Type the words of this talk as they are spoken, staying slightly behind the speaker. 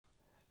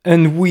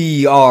And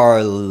we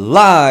are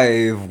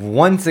live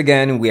once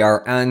again. We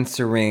are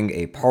answering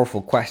a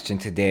powerful question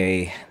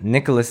today.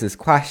 Nicholas's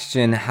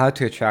question: how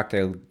to attract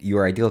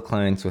your ideal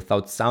clients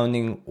without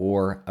sounding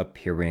or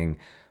appearing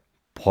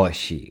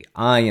pushy.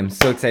 I am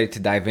so excited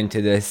to dive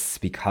into this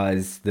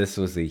because this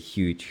was a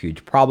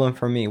huge problem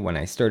for me when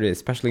I started,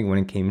 especially when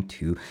it came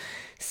to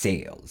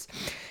sales.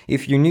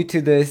 If you're new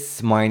to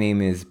this, my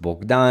name is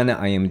Bogdan.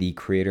 I am the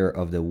creator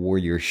of the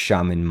Warrior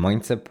Shaman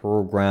Mindset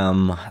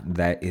program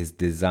that is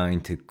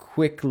designed to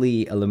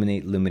quickly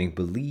eliminate limiting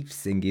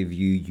beliefs and give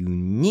you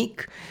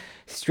unique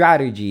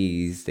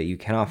strategies that you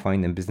cannot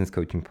find in business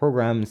coaching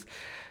programs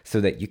so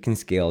that you can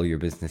scale your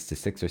business to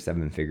 6 or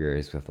 7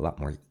 figures with a lot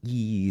more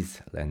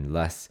ease and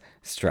less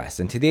stress.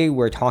 And today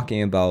we're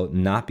talking about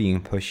not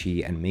being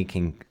pushy and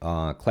making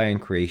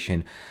client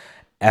creation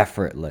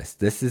effortless.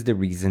 This is the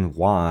reason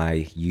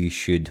why you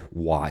should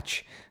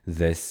watch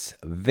this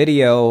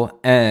video,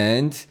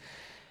 and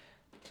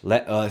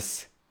let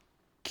us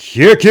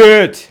kick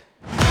it.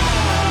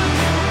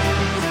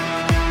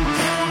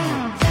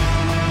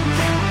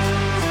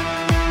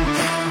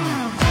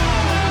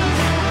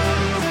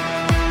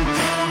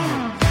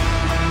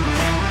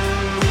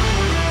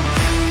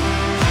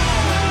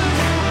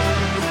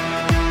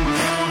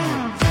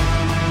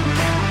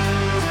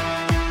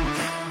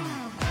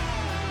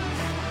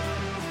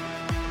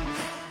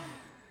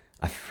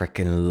 I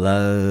freaking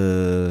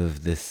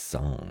love this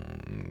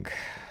song.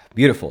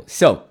 Beautiful.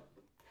 So,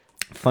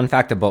 fun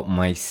fact about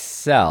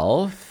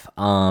myself,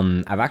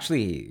 I've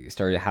actually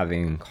started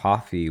having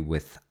coffee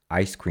with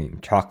ice cream,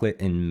 chocolate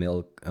and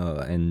milk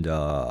and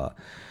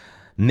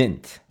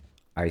mint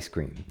ice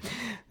cream.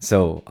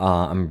 So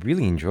I'm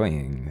really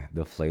enjoying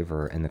the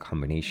flavor and the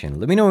combination.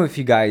 Let me know if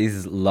you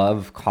guys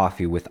love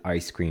coffee with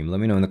ice cream. Let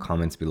me know in the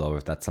comments below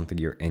if that's something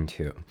you're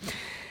into.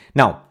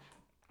 Now,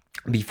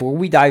 before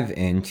we dive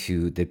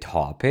into the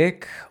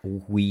topic,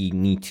 we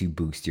need to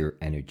boost your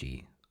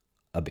energy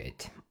a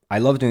bit. I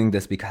love doing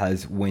this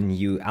because when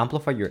you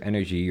amplify your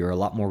energy, you're a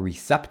lot more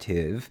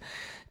receptive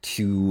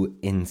to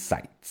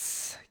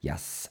insights.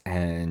 Yes,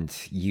 and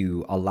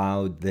you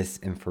allow this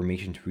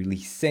information to really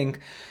sink,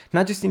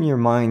 not just in your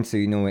mind so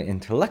you know it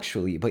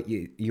intellectually, but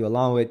you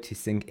allow it to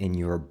sink in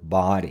your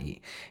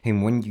body.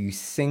 And when you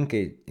sink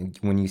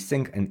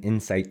an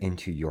insight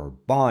into your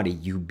body,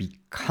 you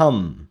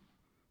become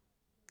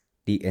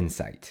the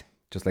insight.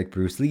 Just like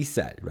Bruce Lee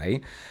said,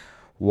 right?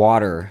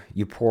 Water,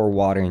 you pour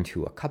water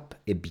into a cup,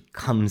 it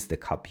becomes the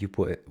cup. You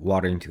put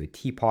water into a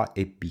teapot,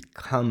 it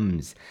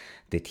becomes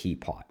the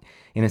teapot.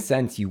 In a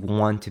sense, you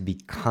want to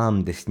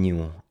become this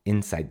new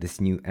insight, this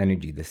new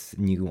energy, this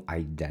new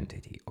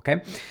identity,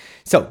 okay?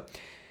 So,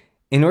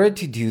 in order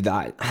to do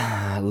that,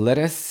 let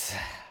us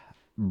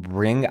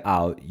bring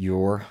out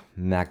your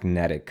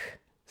magnetic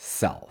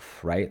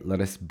self, right?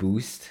 Let us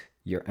boost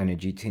your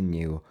energy to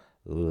new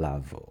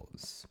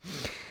levels.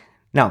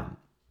 Now,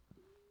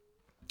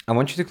 I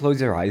want you to close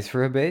your eyes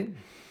for a bit.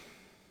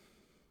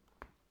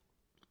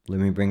 Let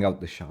me bring out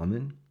the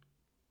shaman.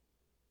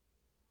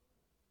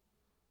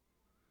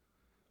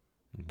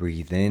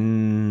 Breathe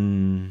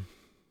in.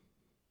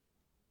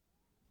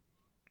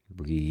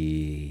 Breathe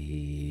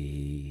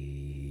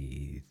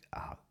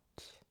out.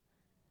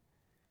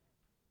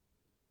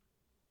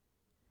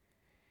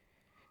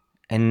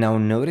 And now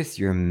notice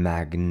your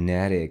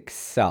magnetic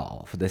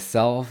self, the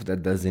self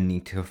that doesn't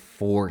need to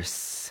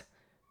force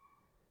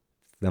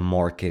your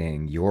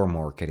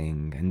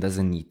marketing, and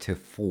doesn't need to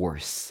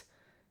force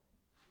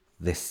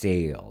the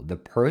sale. The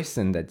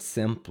person that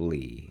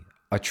simply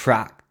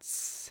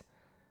attracts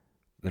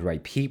the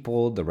right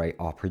people, the right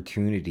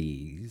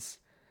opportunities.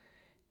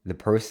 The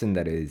person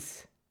that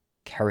is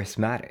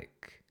charismatic,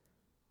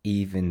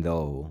 even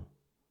though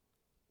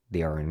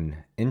they are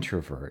an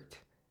introvert,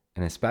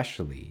 and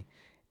especially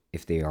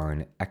if they are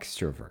an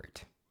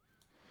extrovert.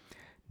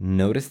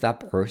 Notice that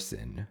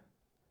person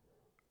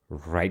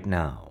right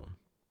now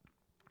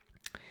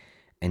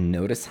and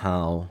notice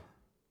how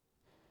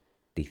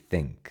they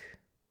think.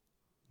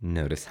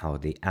 Notice how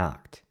they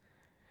act.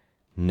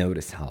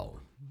 Notice how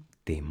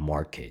they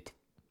market.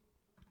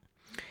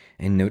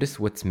 And notice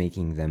what's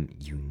making them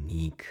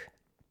unique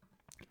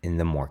in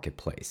the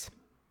marketplace.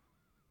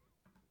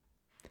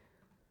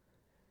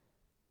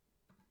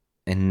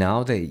 And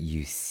now that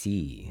you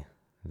see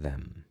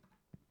them,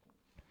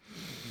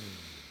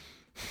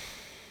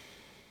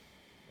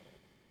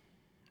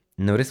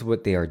 notice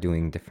what they are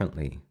doing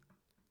differently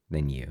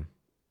than you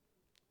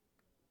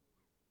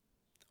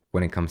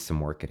when it comes to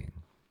marketing.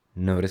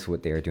 Notice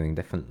what they are doing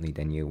differently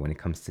than you when it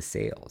comes to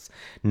sales.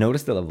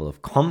 Notice the level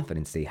of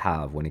confidence they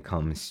have when it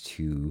comes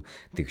to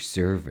their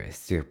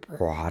service, their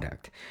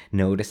product.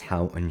 Notice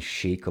how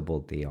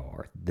unshakable they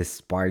are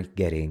despite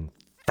getting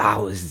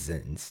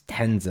thousands,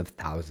 tens of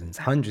thousands,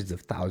 hundreds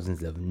of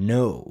thousands of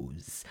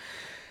no's.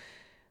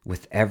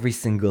 With every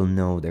single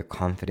no, their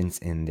confidence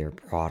in their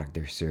product,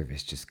 their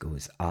service just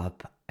goes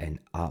up and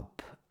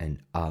up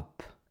and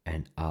up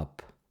and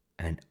up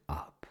and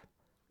up.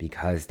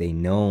 Because they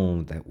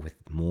know that with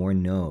more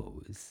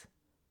no's,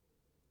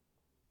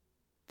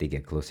 they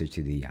get closer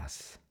to the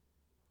yes.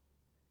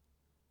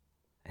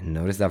 And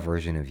notice that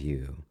version of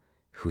you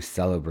who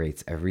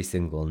celebrates every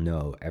single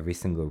no, every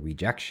single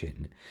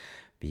rejection,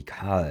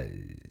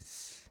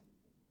 because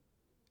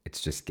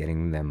it's just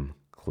getting them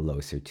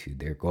closer to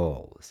their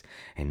goals.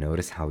 And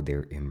notice how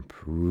they're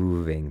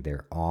improving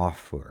their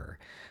offer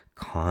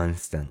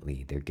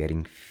constantly. They're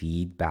getting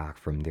feedback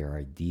from their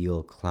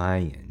ideal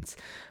clients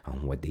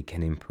on what they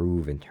can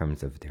improve in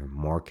terms of their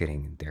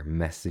marketing, their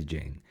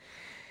messaging,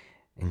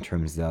 in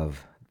terms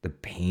of the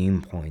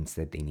pain points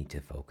that they need to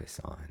focus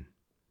on.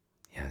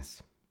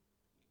 Yes.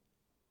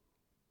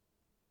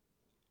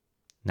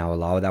 Now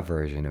allow that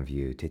version of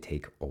you to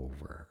take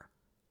over.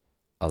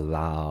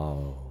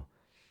 Allow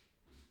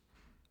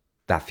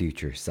that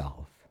future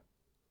self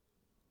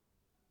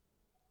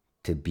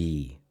to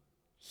be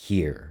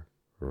here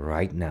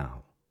right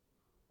now.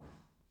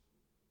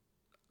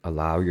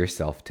 Allow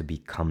yourself to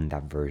become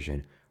that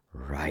version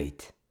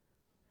right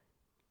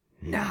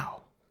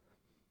now.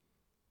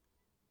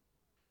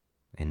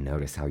 And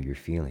notice how you're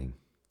feeling.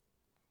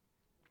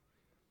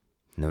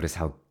 Notice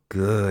how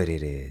good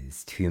it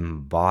is to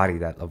embody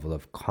that level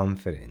of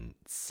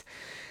confidence,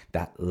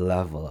 that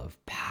level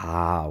of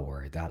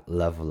power, that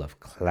level of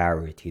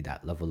clarity,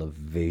 that level of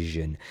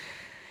vision,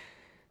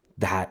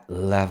 that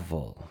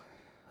level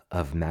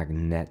of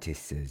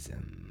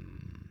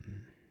magneticism.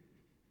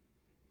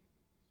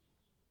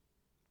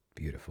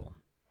 Beautiful.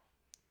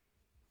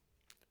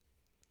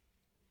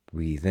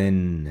 Breathe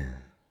in,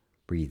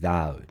 breathe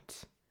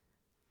out.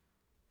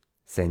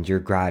 Send your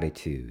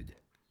gratitude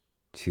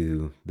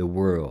to the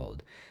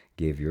world.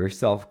 Give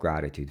yourself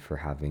gratitude for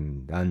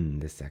having done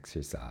this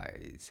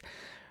exercise,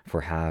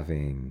 for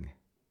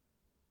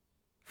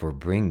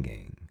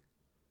bringing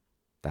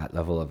that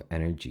level of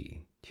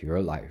energy to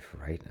your life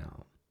right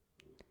now.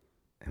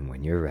 And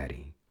when you're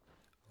ready,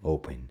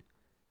 open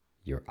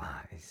your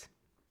eyes.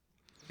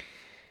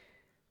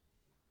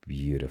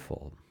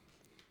 Beautiful.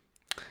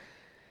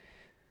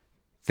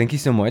 Thank you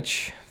so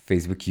much,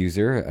 Facebook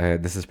user.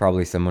 This is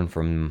probably someone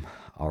from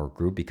our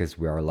group because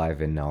we are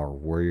live in our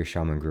Warrior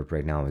Shaman group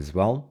right now as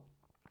well.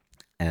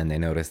 And I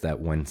noticed that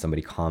when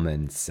somebody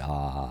comments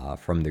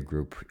from the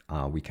group,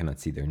 we cannot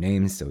see their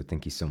names. So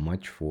thank you so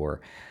much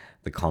for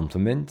the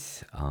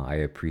compliment. I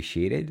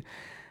appreciate it.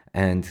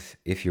 And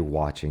if you're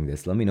watching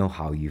this, let me know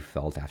how you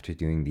felt after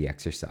doing the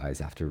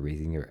exercise, after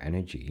raising your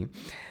energy.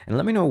 And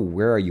let me know,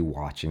 where are you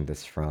watching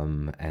this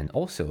from? And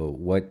also,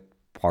 what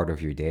part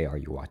of your day are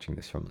you watching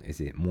this from? Is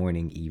it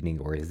morning, evening,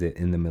 or is it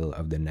in the middle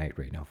of the night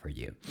right now for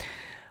you?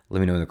 Let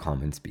me know in the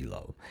comments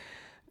below.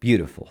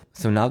 Beautiful.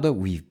 So now that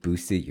we've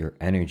boosted your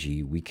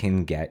energy, we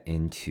can get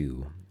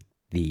into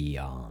the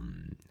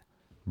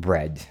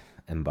bread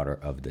and butter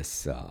of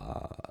this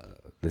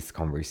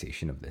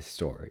conversation, of this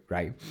story,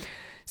 right?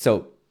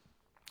 So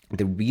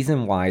the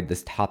reason why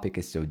this topic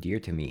is so dear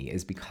to me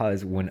is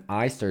because when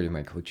I started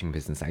my coaching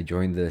business, I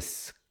joined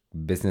this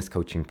business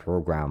coaching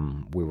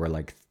program. We were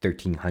like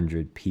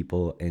 1,300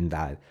 people in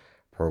that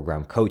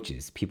program,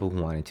 coaches, people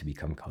who wanted to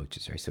become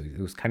coaches, right? So it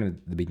was kind of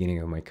the beginning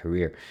of my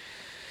career.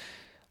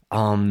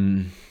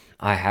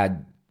 I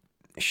had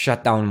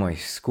shut down my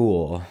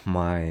school,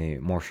 my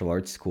martial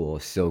arts school,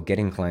 so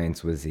getting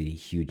clients was a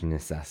huge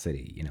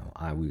necessity. You know,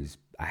 I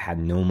had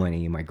no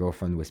money. My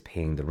girlfriend was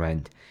paying the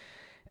rent,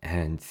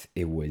 and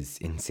it was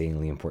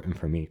insanely important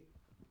for me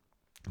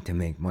to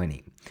make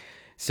money.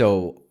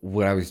 So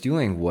what I was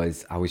doing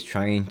was I was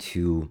trying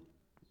to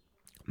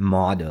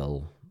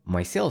model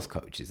my sales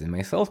coaches, and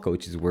my sales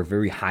coaches were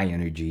very high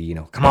energy, you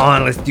know, come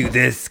on, let's do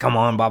this, come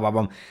on, blah, blah,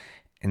 blah,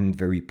 and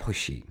very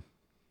pushy.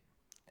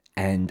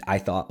 And I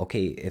thought,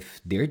 okay,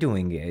 if they're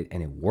doing it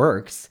and it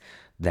works,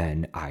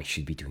 then I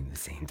should be doing the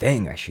same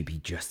thing. I should be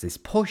just as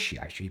pushy.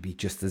 I should be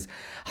just as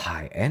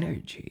high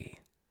energy.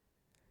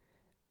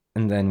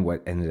 And then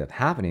what ended up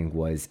happening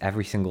was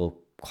every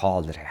single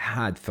call that I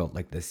had felt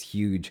like this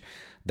huge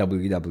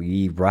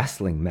WWE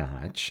wrestling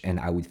match, and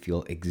I would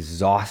feel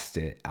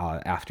exhausted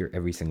after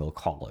every single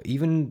call.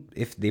 Even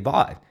if they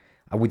bought,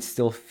 I would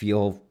still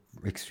feel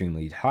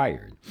extremely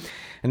tired.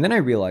 And then I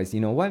realized,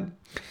 you know what?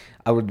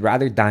 I would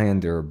rather die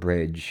under a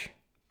bridge,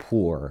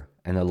 poor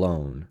and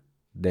alone,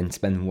 than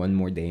spend one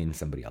more day in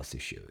somebody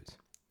else's shoes.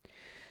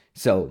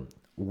 So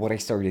what I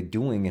started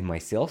doing in my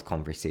sales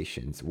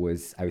conversations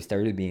was I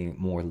started being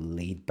more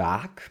laid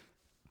back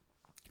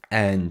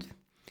and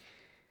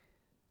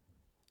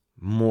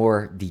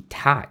more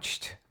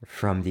detached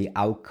from the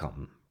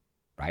outcome,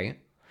 right?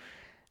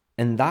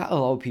 And that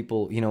allowed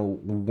people, you know,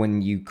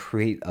 when you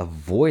create a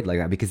void like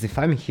that, because if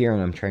I'm here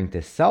and I'm trying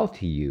to sell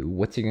to you,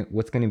 what's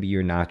going to be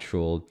your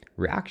natural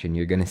reaction?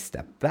 You're going to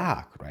step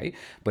back, right?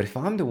 But if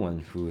I'm the one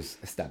who's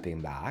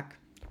stepping back,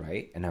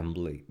 right, and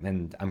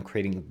I'm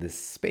creating this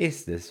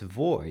space, this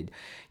void,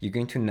 you're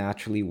going to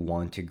naturally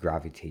want to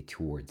gravitate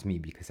towards me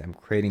because I'm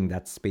creating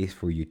that space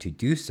for you to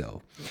do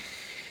so.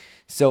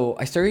 So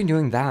I started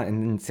doing that,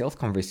 and then sales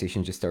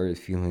conversation just started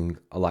feeling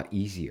a lot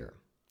easier.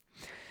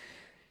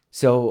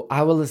 So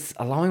I was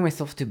allowing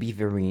myself to be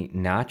very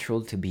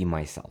natural, to be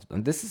myself.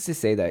 And this is to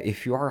say that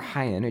if you are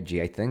high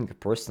energy, I think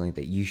personally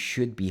that you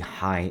should be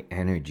high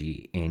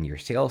energy in your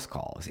sales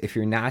calls. If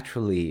you're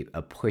naturally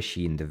a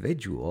pushy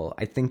individual,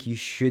 I think you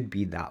should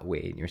be that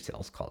way in your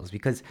sales calls,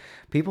 because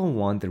people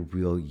want the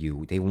real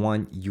you. They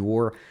want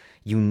your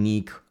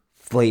unique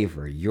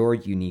flavor, your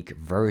unique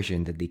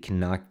version that they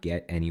cannot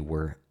get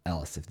anywhere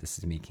else, if this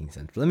is making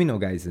sense. Let me know,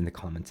 guys, in the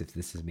comments if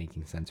this is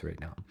making sense right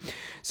now.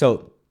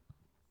 So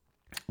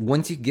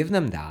once you give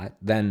them that,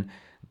 then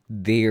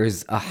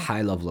there's a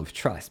high level of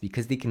trust,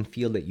 because they can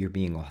feel that you're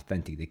being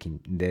authentic. They can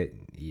that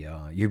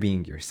you're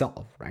being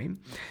yourself, right?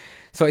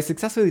 So I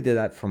successfully did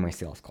that for my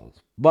sales calls.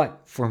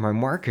 But for my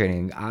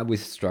marketing, I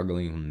was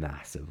struggling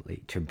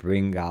massively to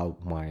bring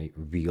out my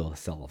real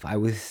self. I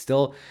was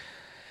still,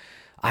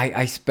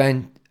 I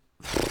spent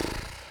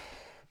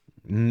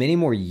many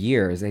more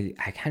years.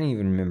 I can't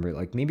even remember,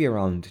 like maybe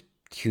around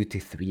 2 to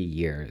 3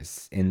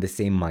 years in the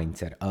same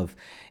mindset of,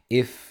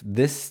 if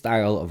this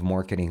style of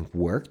marketing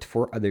worked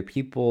for other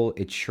people,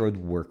 it should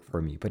work for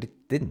me, but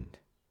it didn't,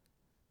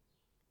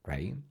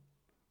 right?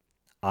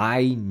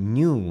 I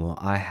knew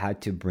I had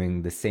to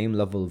bring the same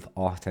level of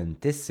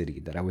authenticity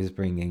that I was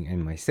bringing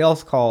in my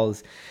sales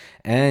calls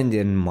and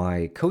in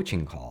my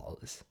coaching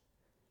calls.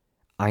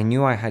 I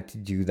knew I had to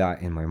do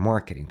that in my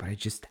marketing, but I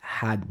just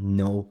had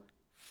no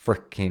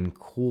freaking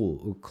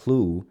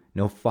clue,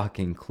 no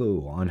fucking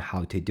clue on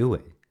how to do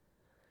it.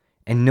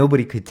 And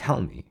nobody could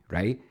tell me,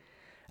 right?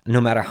 No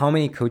matter how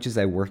many coaches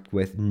I worked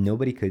with,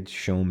 nobody could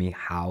show me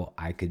how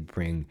I could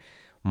bring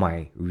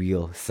my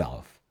real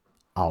self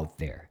out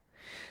there.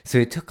 So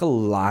it took a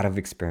lot of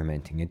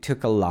experimenting. It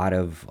took a lot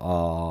of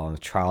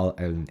trial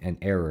and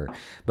error.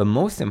 But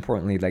most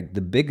importantly, like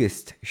the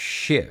biggest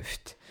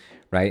shift,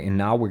 right? And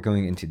now we're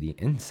going into the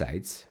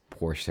insights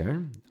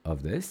portion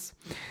of this.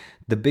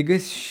 The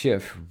biggest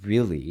shift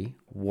really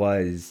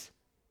was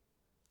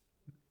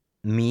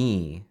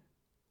me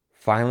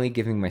finally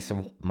giving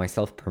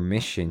myself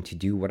permission to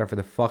do whatever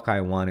the fuck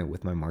I wanted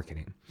with my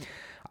marketing.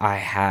 I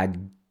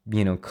had,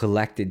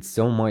 collected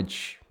so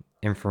much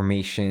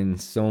information,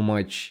 so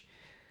much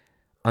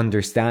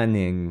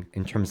understanding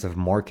in terms of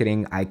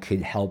marketing. I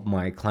could help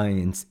my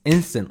clients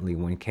instantly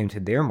when it came to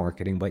their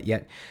marketing, but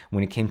yet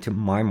when it came to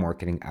my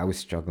marketing, I was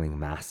struggling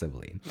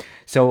massively.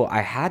 So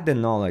I had the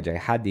knowledge, I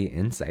had the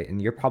insight,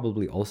 and you're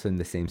probably also in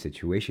the same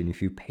situation.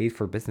 If you paid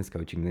for business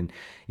coaching, then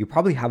you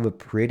probably have a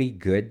pretty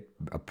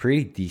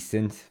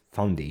decent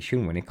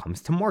foundation when it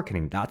comes to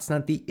marketing. That's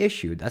not the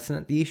issue. That's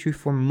not the issue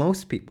for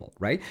most people,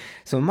 right?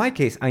 So in my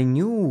case, I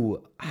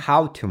knew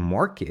how to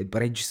market,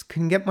 but I just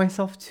couldn't get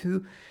myself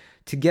to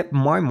get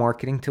my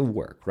marketing to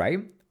work,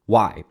 right?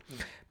 Why?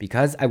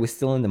 Because I was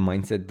still in the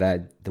mindset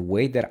that the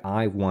way that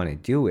I want to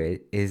do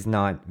it is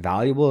not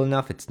valuable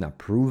enough. It's not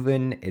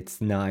proven.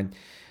 It's not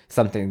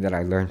something that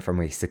I learned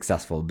from a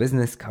successful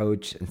business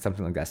coach and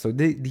something like that. So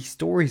these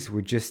stories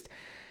were just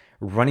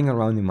running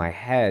around in my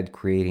head,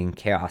 creating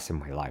chaos in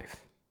my life,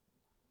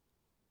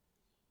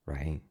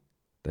 right?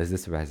 Does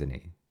this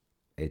resonate?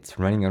 It's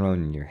running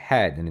around in your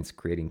head and it's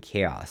creating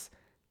chaos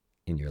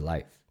in your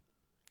life.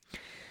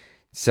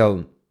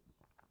 So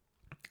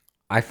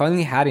I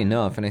finally had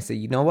enough, and I said,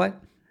 you know what?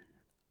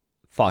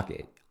 Fuck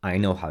it. I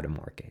know how to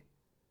market.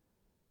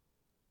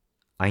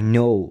 I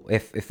know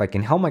if I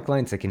can help my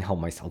clients, I can help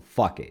myself.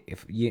 Fuck it.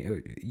 If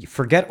you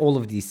forget all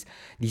of these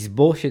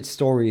bullshit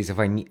stories, if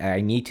I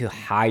need to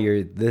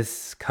hire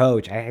this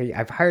coach.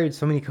 I've hired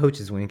so many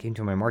coaches when it came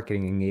to my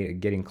marketing and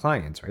getting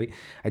clients, right?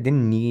 I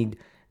didn't need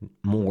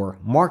more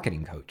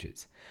marketing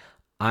coaches.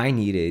 I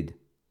needed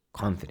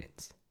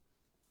confidence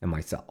in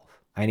myself.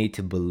 I need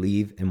to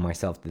believe in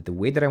myself that the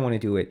way that I want to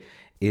do it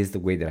is the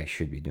way that I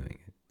should be doing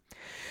it.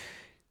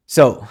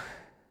 So,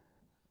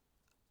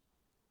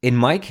 in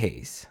my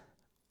case,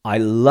 I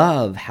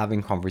love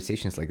having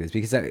conversations like this,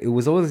 because it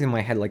was always in my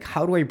head, like,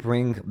 how do I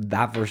bring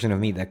that version of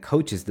me that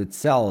coaches, that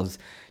sells,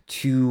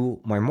 to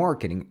my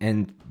marketing?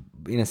 And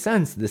in a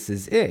sense, this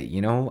is it.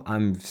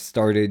 I've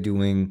started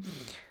doing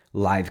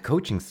live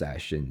coaching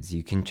sessions.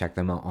 You can check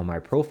them out on my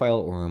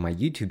profile or on my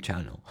YouTube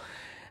channel.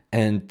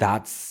 And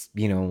that's,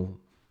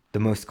 the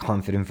most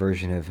confident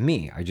version of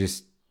me. I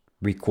just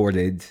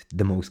recorded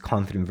the most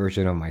confident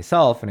version of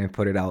myself and I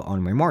put it out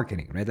on my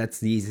marketing, right? That's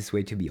the easiest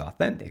way to be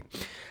authentic.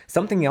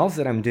 Something else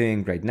that I'm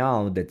doing right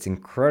now that's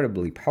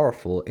incredibly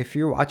powerful. If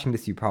you're watching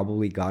this, you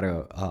probably got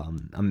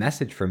a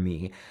message from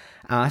me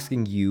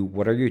asking you,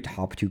 what are your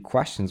top 2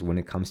 questions when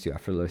it comes to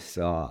effortless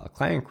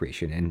client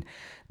creation? And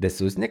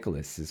this was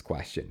Nicholas's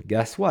question.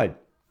 Guess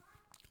what?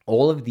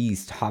 All of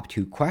these top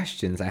 2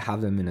 questions, I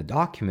have them in a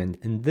document,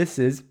 and this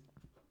is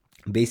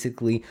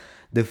basically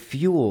the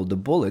fuel, the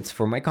bullets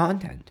for my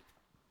content.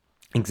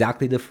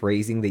 Exactly the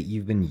phrasing that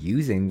you've been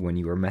using when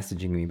you were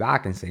messaging me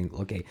back and saying,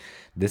 okay,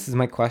 this is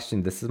my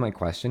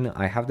question.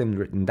 I have them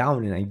written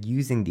down and I'm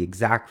using the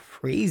exact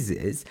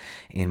phrases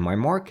in my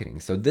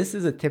marketing. So this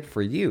is a tip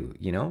for you,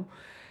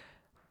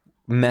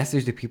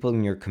 message the people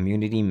in your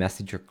community,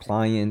 message your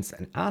clients,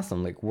 and ask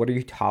them, like, what are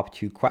your top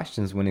 2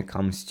 questions when it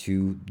comes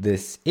to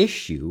this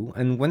issue?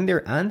 And when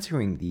they're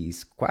answering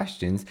these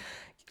questions,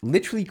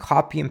 literally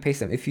copy and paste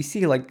them. If you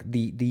see, like,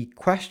 the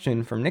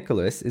question from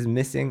Nicholas is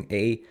missing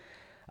a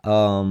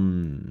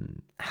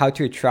how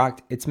to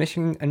attract, it's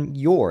missing and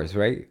yours,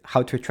 right?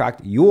 How to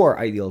attract your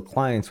ideal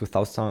clients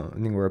without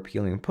sounding or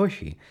appealing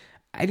pushy.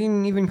 I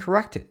didn't even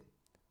correct it.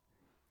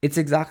 It's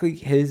exactly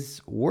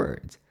his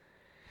words.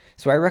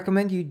 So I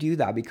recommend you do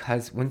that,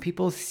 because when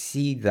people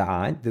see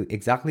that,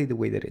 exactly the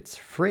way that it's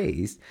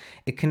phrased,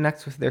 it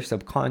connects with their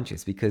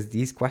subconscious, because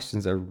these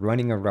questions are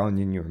running around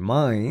in your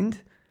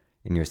mind,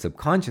 in your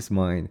subconscious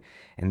mind,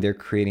 and they're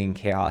creating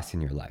chaos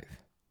in your life,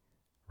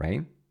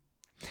 right?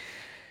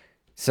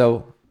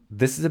 So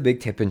this is a big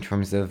tip in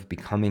terms of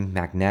becoming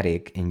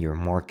magnetic in your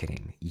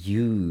marketing.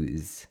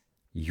 Use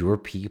your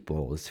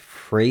people's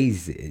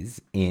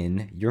phrases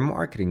in your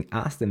marketing.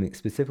 Ask them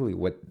specifically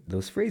what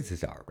those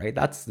phrases are, right?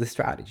 That's the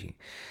strategy.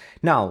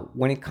 Now,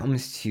 when it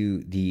comes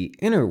to the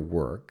inner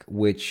work,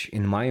 which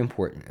in my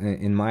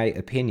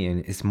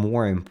opinion is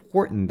more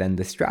important than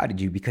the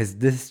strategy, because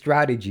this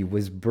strategy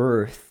was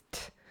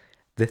birthed.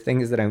 The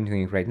things that I'm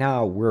doing right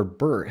now were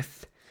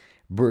birthed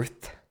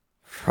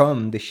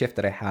from the shift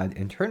that I had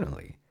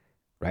internally,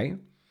 right?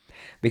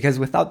 Because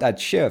without that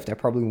shift, I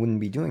probably wouldn't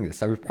be doing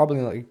this. I was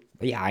probably like,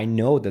 yeah, I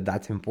know that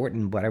that's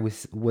important, but I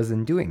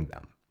wasn't doing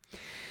them.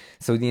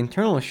 So the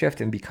internal shift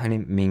in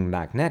becoming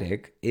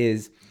magnetic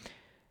is,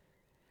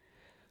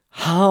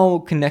 how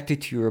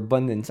connected to your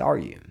abundance are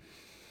you,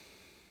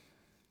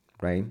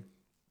 right?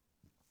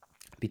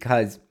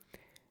 Because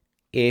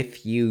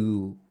if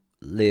you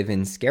live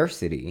in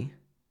scarcity,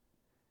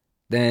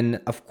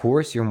 then of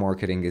course your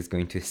marketing is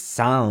going to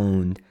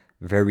sound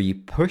very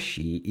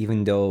pushy,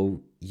 even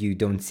though you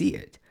don't see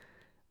it,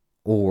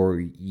 or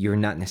you're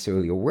not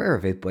necessarily aware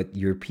of it, but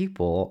your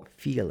people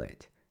feel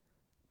it.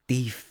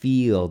 They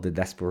feel the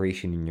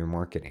desperation in your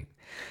marketing.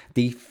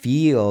 They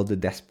feel the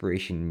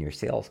desperation in your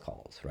sales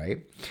calls,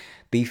 right?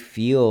 They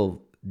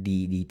feel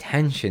the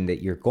tension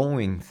that you're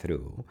going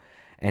through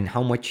and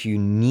how much you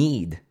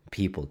need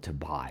people to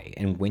buy.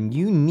 And when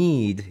you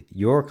need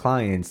your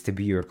clients to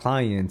be your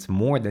clients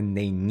more than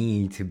they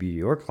need to be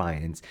your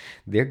clients,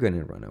 they're going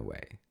to run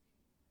away,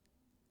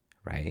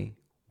 right?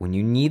 When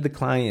you need the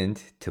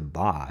client to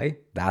buy,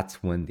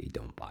 that's when they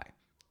don't buy.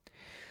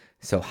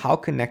 So how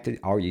connected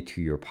are you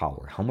to your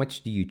power? How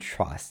much do you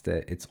trust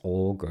that it's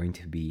all going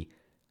to be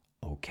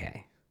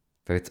okay?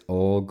 That it's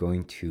all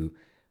going to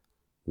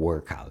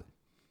work out?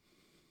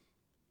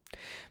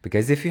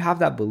 Because if you have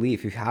that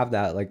belief, if you have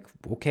that, like,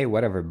 okay,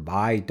 whatever,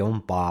 buy,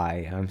 don't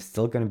buy, I'm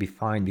still going to be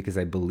fine because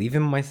I believe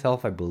in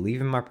myself, I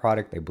believe in my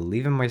product, I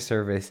believe in my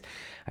service.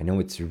 I know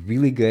it's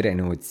really good. I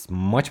know it's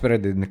much better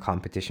than the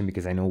competition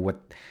because I know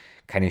what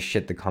kind of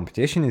shit the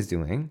competition is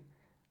doing,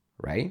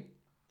 right?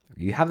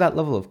 You have that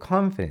level of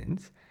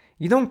confidence.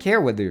 You don't care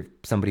whether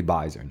somebody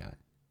buys or not.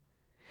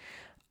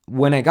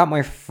 When I got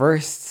my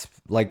first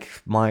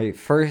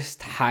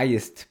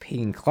highest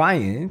paying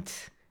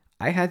client,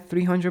 I had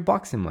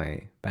 $300 in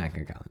my bank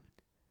account.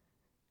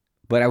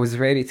 But I was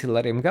ready to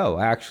let him go.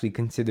 I actually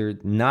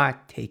considered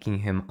not taking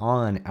him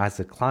on as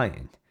a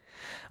client.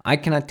 I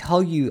cannot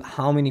tell you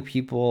how many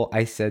people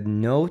I said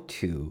no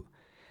to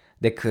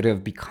that could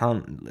have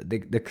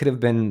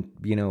been,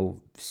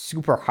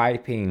 super high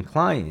paying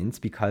clients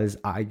because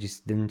I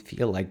just didn't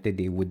feel like that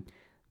they would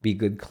be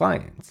good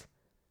clients,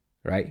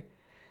 right?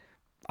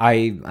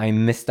 I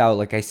missed out,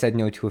 like I said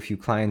no to a few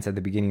clients at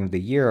the beginning of the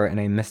year, and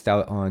I missed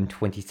out on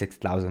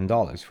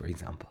 $26,000, for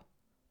example,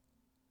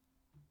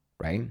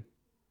 right?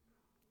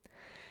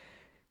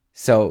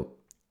 So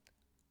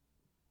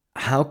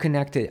how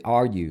connected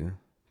are you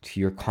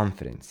to your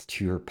confidence,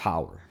 to your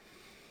power?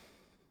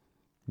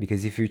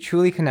 Because if you're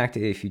truly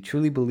connected, if you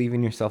truly believe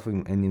in yourself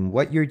and in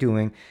what you're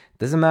doing,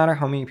 doesn't matter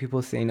how many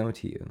people say no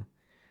to you.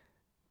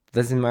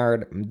 Doesn't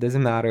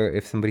matter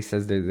if somebody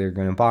says that they're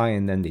going to buy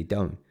and then they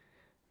don't.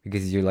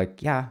 Because you're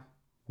like, yeah,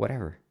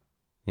 whatever.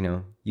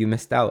 You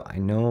missed out. I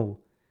know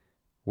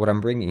what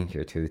I'm bringing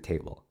here to the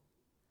table.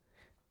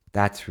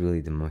 That's really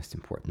the most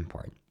important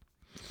part.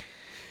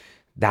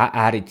 That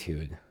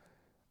attitude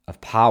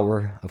of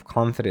power, of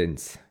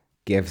confidence,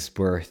 gives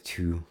birth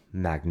to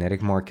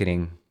magnetic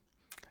marketing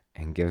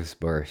and gives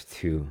birth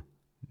to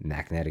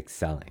magnetic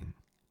selling.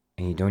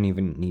 And you don't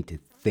even need to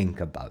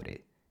think about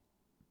it,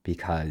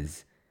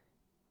 because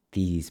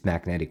these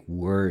magnetic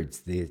words,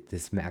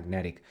 this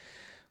magnetic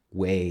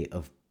way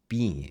of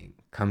being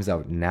comes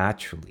out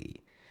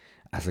naturally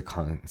as a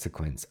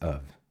consequence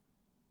of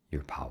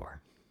your power.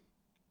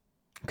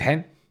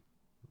 Okay?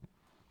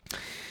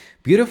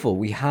 Beautiful.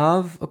 We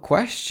have a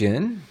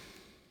question.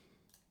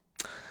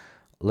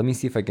 Let me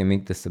see if I can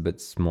make this a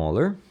bit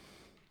smaller.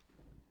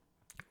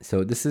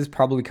 So this is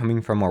probably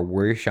coming from our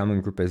Warrior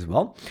Shaman group as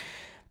well.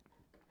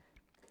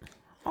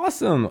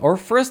 Awesome. Our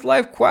first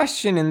live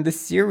question in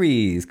this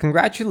series.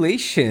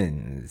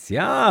 Congratulations.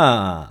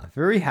 Yeah,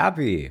 very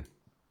happy.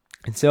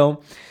 And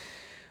so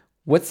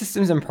What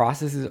systems and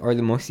processes are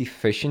the most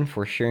efficient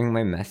for sharing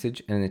my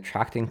message and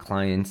attracting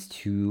clients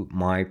to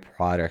my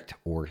product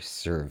or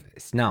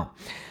service? Now,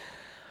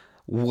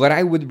 what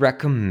I would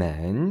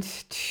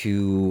recommend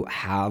to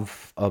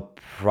have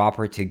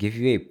to give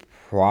you a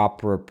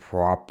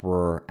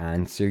proper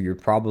answer, you're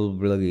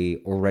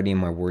probably already in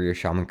my Warrior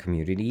Shaman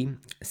community.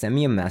 Send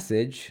me a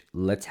message.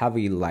 Let's have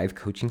a live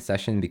coaching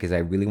session because I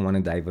really want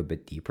to dive a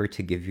bit deeper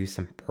to give you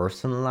some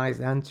personalized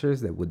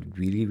answers that would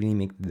really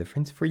make the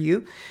difference for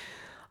you.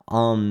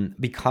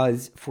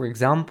 Because, for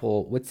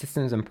example, what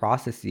systems and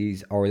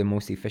processes are the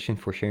most efficient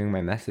for sharing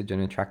my message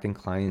and attracting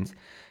clients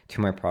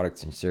to my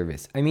products and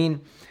service? I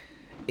mean,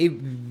 it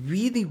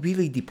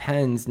really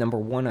depends, number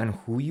one, on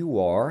who you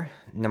are,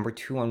 number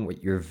two, on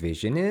what your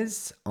vision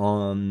is.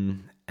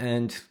 And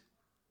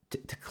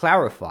to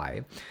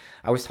clarify,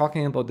 I was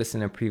talking about this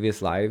in a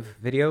previous live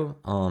video,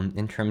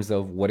 in terms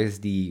of what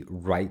is the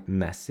right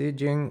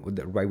messaging,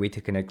 the right way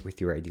to connect with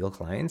your ideal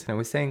clients. And I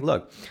was saying,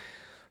 look,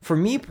 for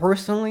me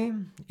personally,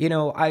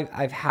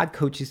 I've had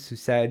coaches who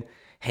said,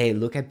 hey,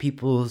 look at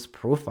people's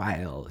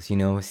profiles,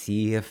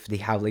 see if they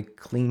have like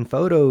clean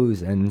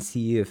photos and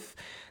see if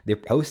their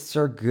posts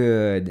are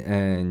good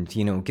and,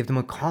 give them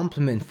a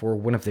compliment for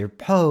one of their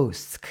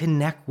posts,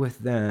 connect with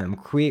them,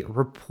 create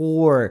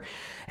rapport,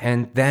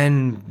 and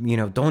then,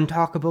 don't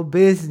talk about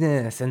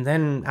business. And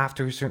then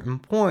after a certain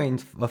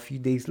point, a few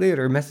days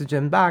later, message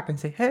them back and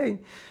say, hey,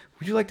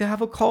 would you like to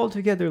have a call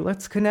together?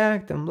 Let's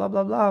connect and blah,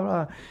 blah, blah,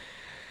 blah.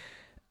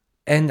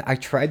 And I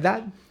tried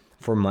that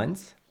for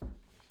months,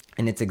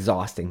 and it's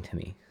exhausting to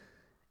me.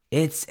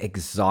 It's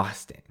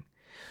exhausting.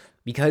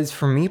 Because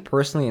for me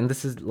personally, and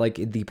this is like,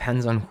 it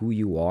depends on who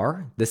you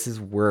are. This is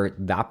where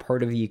that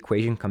part of the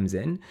equation comes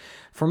in.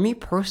 For me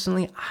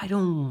personally, I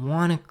don't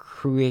want to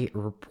create a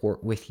rapport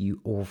with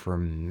you over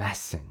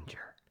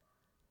Messenger.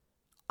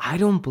 I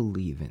don't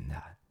believe in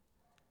that.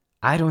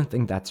 I don't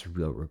think that's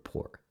real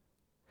rapport.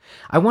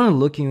 I want to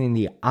look you in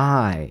the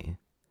eye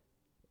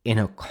in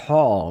a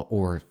call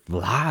or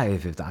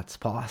live, if that's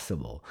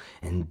possible,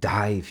 and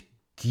dive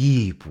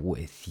deep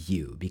with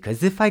you.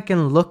 Because if I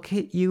can look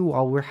at you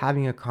while we're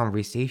having a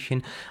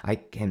conversation, I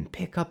can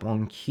pick up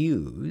on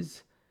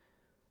cues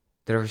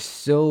that are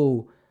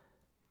so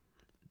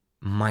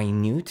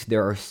minute, they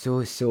are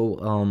so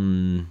subtle,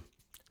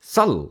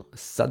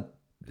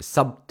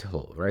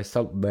 right?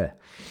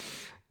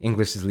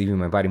 English is leaving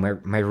my body. My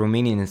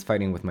Romanian is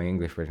fighting with my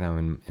English right now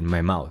in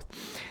my mouth.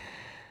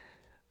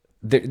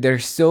 They're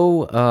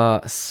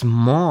so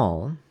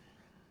small,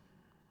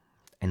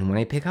 and when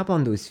I pick up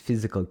on those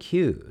physical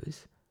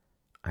cues,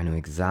 I know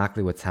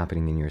exactly what's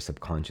happening in your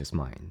subconscious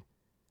mind.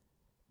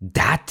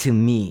 That, to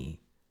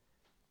me,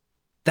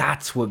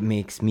 that's what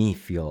makes me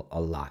feel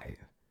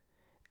alive.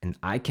 And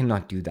I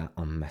cannot do that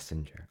on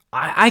Messenger.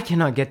 I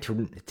cannot get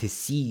to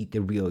see the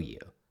real you.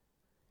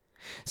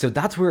 So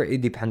that's where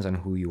it depends on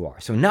who you are.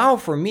 So now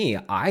for me,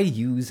 I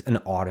use an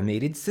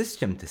automated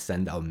system to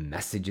send out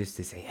messages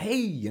to say,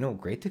 hey,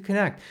 great to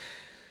connect.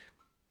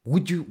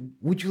 Would you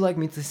like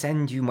me to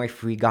send you my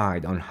free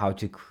guide on how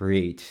to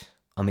create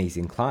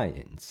amazing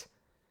clients?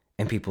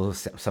 And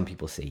some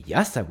people say,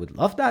 yes, I would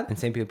love that. And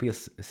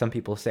some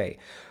people say,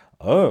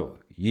 oh,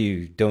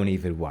 you don't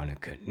even want to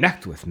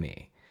connect with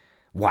me.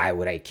 Why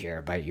would I care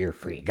about your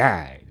free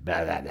guide?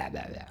 Blah, blah, blah,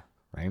 blah, blah.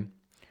 Right?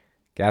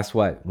 Guess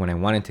what? When I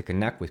wanted to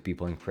connect with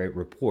people and create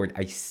rapport,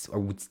 I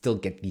would still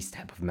get these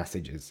type of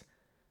messages,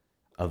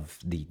 of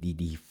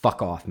the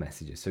fuck off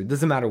messages. So it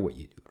doesn't matter what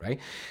you do, right?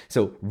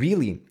 So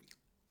really,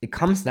 it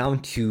comes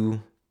down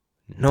to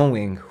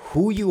knowing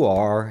who you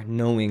are,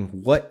 knowing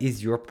what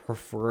is your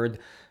preferred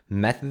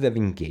method of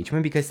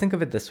engagement. Because think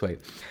of it this way.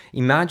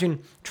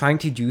 Imagine trying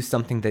to do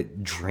something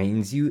that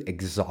drains you,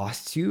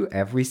 exhausts you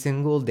every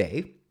single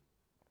day,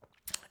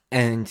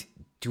 and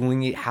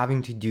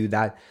having to do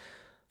that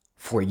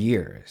for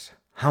years.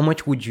 How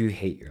much would you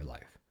hate your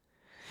life?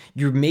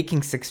 You're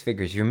making 6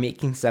 figures, you're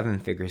making 7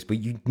 figures, but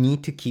you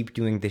need to keep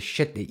doing the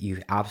shit that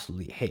you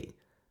absolutely hate.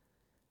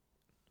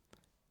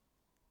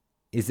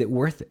 Is it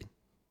worth it?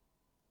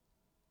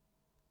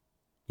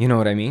 You know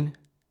what I mean?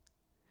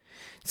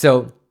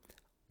 So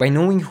by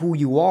knowing who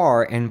you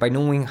are and by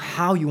knowing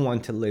how you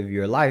want to live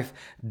your life,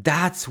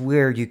 that's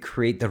where you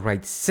create the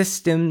right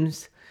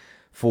systems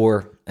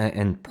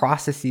and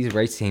processes,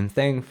 right? Same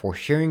thing for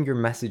sharing your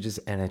messages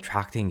and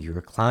attracting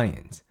your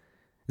clients.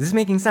 This is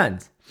making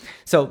sense.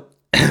 So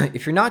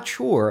if you're not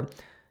sure,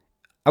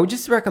 I would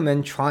just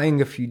recommend trying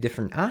a few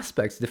different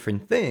aspects,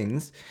 different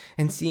things,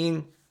 and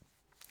seeing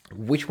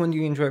which one do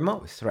you enjoy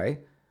most, right?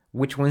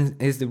 Which one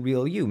is the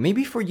real you?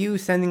 Maybe for you,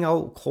 sending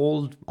out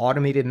cold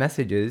automated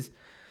messages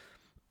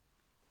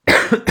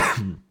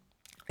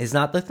is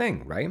not the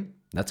thing, right?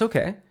 That's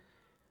okay.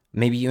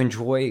 Maybe you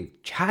enjoy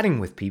chatting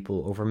with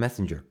people over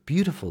Messenger.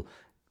 Beautiful.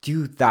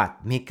 Do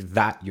that. Make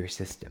that your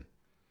system,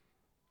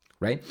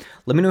 right?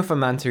 Let me know if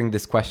I'm answering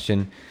this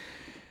question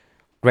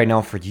right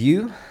now for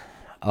you.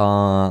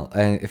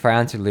 And if I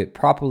answered it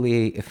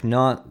properly. If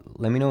not,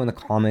 let me know in the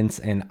comments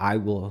and I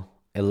will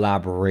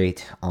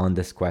elaborate on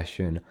this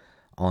question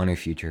on a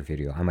future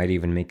video. I might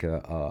even make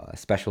a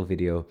special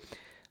video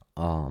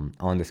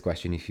on this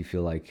question if you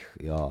feel like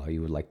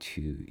you would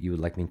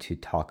like me to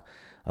talk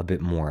a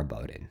bit more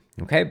about it.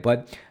 Okay,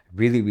 but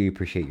really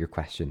appreciate your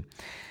question.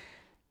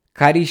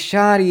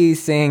 Karishari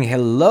saying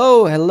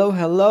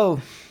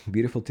hello.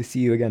 Beautiful to see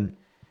you again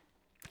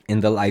in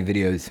the live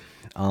videos.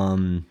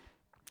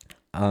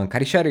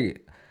 Karishari,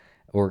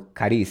 or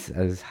Karis,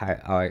 as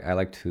I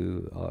like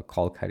to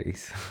call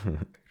Karis,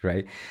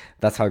 right?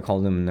 That's how I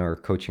call them in our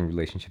coaching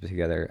relationship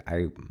together.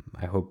 I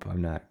hope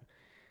I'm not.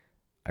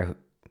 I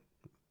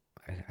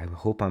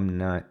hope I'm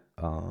not.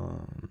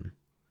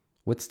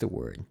 What's the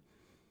word?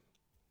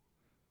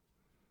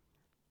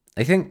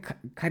 I think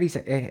Karis.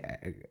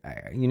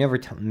 You never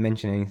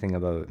mention anything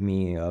about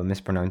me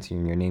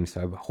mispronouncing your name,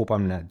 so I hope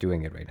I'm not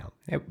doing it right now.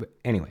 But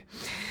anyway,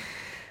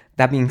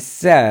 that being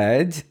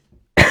said.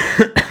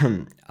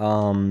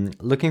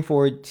 Looking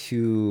forward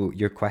to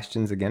your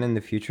questions again in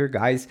the future,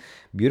 guys.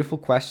 Beautiful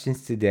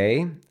questions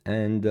today,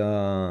 and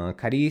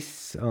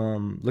Caris,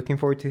 looking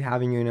forward to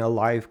having you in a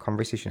live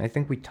conversation. I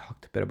think we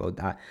talked a bit about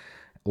that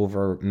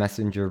over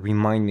Messenger.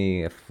 Remind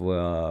me if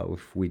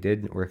we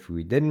did or if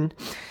we didn't.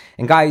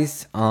 And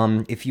guys,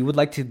 if you would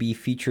like to be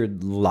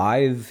featured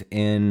live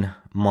in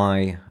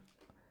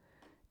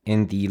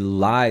the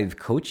live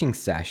coaching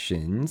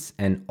sessions,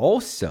 and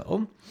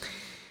also,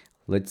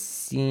 let's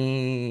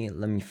see,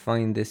 let me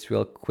find this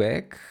real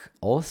quick.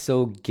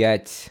 Also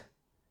get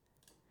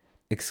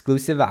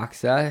exclusive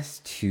access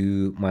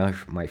to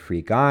my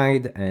free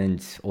guide,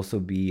 and also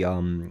be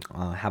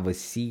have a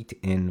seat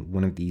in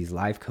one of these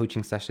live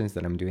coaching sessions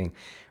that I'm doing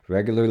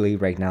regularly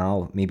right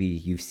now. Maybe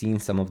you've seen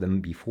some of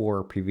them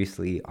before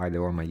previously,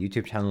 either on my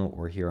YouTube channel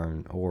or here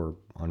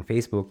on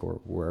Facebook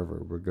or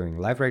wherever we're going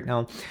live right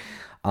now.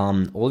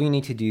 All you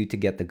need to do to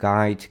get the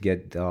guide, to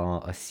get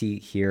a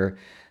seat here,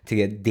 to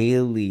get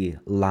daily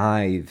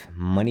live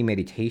money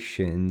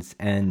meditations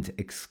and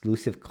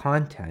exclusive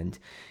content,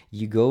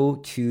 you go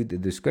to the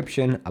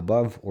description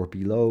above or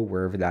below,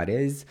 wherever that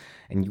is,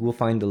 and you will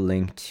find the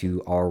link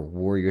to our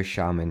Warrior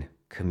Shaman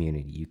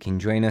community. You can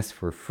join us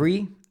for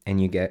free,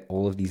 and you get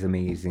all of these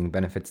amazing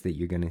benefits that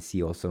you're going to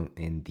see also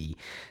in the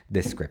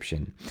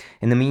description.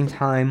 In the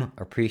meantime,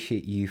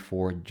 appreciate you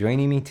for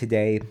joining me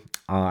today.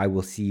 I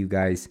will see you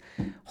guys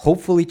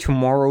hopefully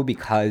tomorrow,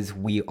 because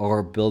we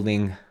are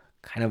building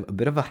kind of a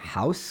bit of a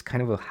house,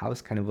 kind of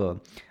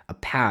a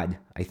pad,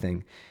 I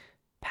think.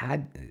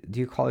 Pad, do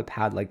you call it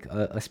pad? Like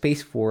a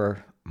space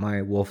for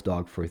my wolf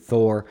dog, for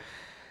Thor.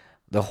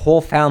 The whole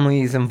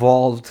family is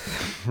involved,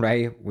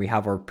 right? We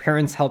have our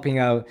parents helping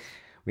out.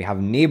 We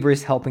have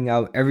neighbors helping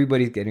out.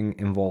 Everybody's getting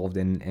involved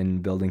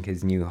in building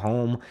his new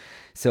home.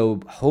 So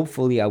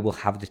hopefully I will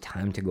have the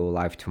time to go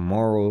live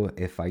tomorrow.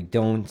 If I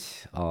don't,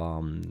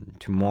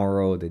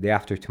 tomorrow, the day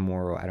after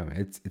tomorrow, I don't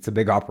know. It's a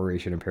big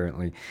operation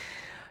apparently.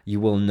 You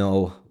will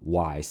know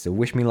why. So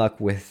wish me luck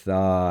with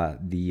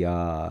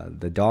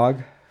the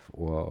dog,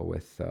 or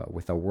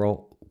with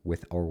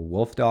our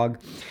wolf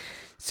dog.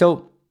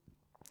 So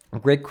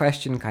great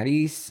question,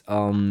 Caris.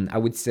 I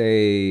would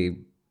say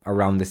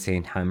around the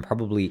same time,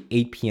 probably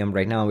 8 p.m.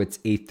 Right now, it's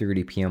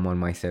 8:30 p.m. on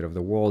my side of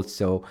the world.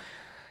 So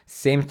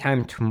same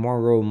time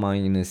tomorrow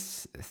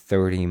minus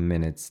 30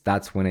 minutes.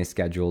 That's when I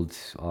scheduled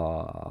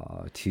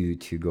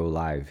to go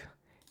live.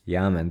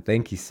 Yeah, man.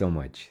 Thank you so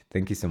much.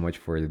 Thank you so much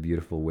for the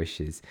beautiful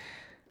wishes.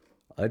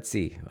 Let's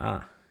see.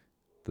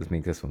 Let's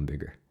make this one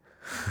bigger.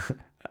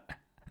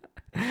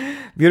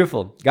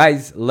 Beautiful.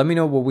 Guys, let me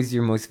know what was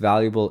your most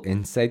valuable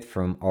insight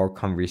from our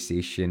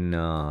conversation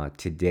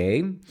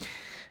today.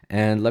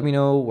 And let me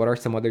know what are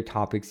some other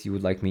topics you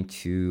would like me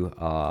to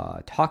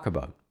talk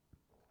about.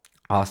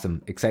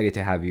 Awesome. Excited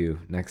to have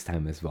you next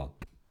time as well.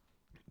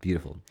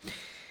 Beautiful.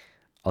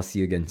 I'll see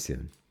you again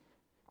soon.